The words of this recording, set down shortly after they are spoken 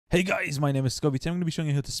Hey guys, my name is Scoby. Today I'm going to be showing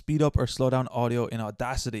you how to speed up or slow down audio in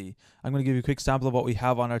Audacity. I'm going to give you a quick sample of what we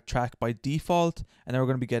have on our track by default, and then we're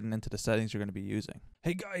going to be getting into the settings you're going to be using.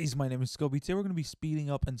 Hey guys, my name is Scoby. Today we're going to be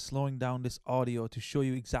speeding up and slowing down this audio to show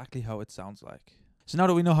you exactly how it sounds like. So now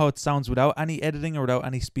that we know how it sounds without any editing or without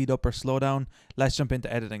any speed up or slow down, let's jump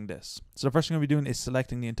into editing this. So the first thing we're going to be doing is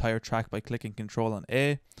selecting the entire track by clicking Ctrl and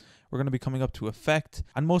A. We're going to be coming up to effect,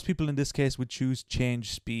 and most people in this case would choose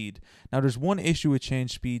change speed. Now there's one issue with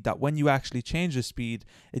change speed, that when you actually change the speed,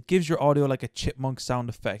 it gives your audio like a chipmunk sound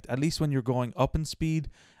effect, at least when you're going up in speed,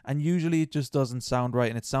 and usually it just doesn't sound right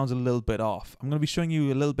and it sounds a little bit off. I'm going to be showing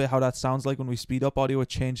you a little bit how that sounds like when we speed up audio at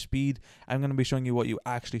change speed. I'm going to be showing you what you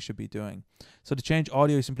actually should be doing. So to change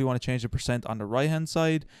audio, you simply want to change the percent on the right hand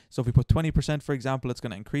side. So if we put 20%, for example, it's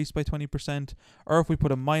going to increase by 20%, or if we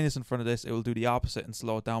put a minus in front of this, it will do the opposite and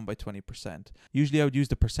slow it down by 20%. Usually I would use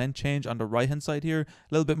the percent change on the right hand side here, a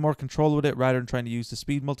little bit more control with it rather than trying to use the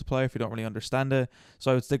speed multiplier if you don't really understand it.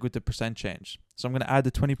 So I would stick with the percent change. So I'm going to add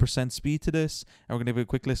the 20% speed to this, and we're going to give it a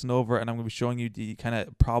quick listen over, and I'm going to be showing you the kind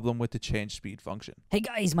of problem with the change speed function. Hey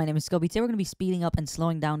guys, my name is Scoby. Today we're going to be speeding up and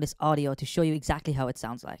slowing down this audio to show you exactly how it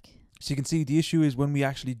sounds like. So you can see the issue is when we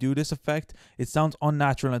actually do this effect, it sounds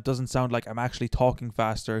unnatural and it doesn't sound like I'm actually talking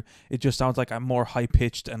faster. It just sounds like I'm more high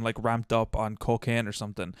pitched and like ramped up on cocaine or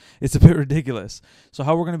something. It's a bit ridiculous. So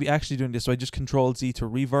how we're going to be actually doing this, so I just Control Z to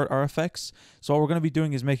revert our effects. So what we're going to be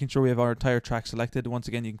doing is making sure we have our entire track selected. Once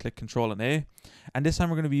again, you can click Control and A. And this time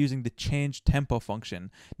we're going to be using the change tempo function.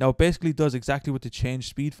 Now it basically does exactly what the change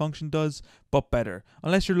speed function does, but better.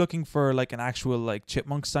 Unless you're looking for like an actual like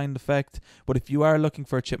chipmunk sound effect. But if you are looking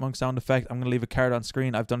for a chipmunk sound effect, I'm going to leave a card on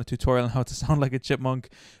screen. I've done a tutorial on how to sound like a chipmunk.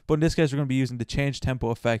 But in this case, we're going to be using the change tempo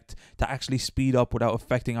effect to actually speed up without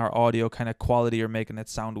affecting our audio kind of quality or making it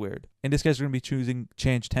sound weird. In this case, we're going to be choosing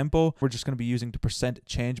change tempo. We're just going to be using the percent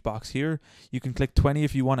change box here. You can click 20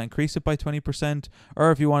 if you want to increase it by 20%,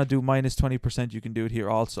 or if you want to do minus 20%, you can do it here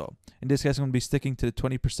also. In this case, I'm going to be sticking to the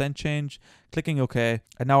 20% change, clicking OK,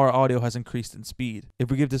 and now our audio has increased in speed. If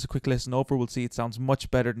we give this a quick listen over, we'll see it sounds much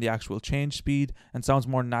better than the actual change speed and sounds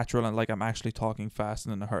more natural and like I'm actually talking fast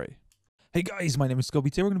and in a hurry. Hey guys, my name is Scoby.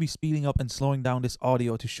 Today we're going to be speeding up and slowing down this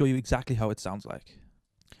audio to show you exactly how it sounds like.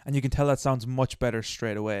 And you can tell that sounds much better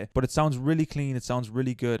straight away. But it sounds really clean, it sounds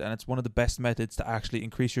really good, and it's one of the best methods to actually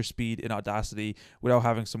increase your speed in Audacity without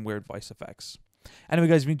having some weird voice effects. Anyway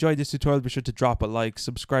guys, if you enjoyed this tutorial, be sure to drop a like,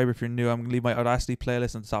 subscribe if you're new. I'm going to leave my Audacity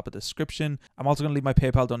playlist on the top of the description. I'm also going to leave my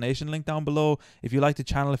PayPal donation link down below. If you like the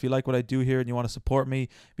channel, if you like what I do here and you want to support me,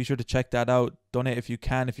 be sure to check that out. Donate if you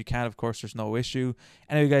can. If you can't, of course, there's no issue.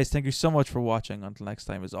 Anyway guys, thank you so much for watching. Until next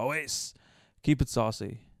time, as always, keep it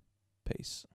saucy. Peace.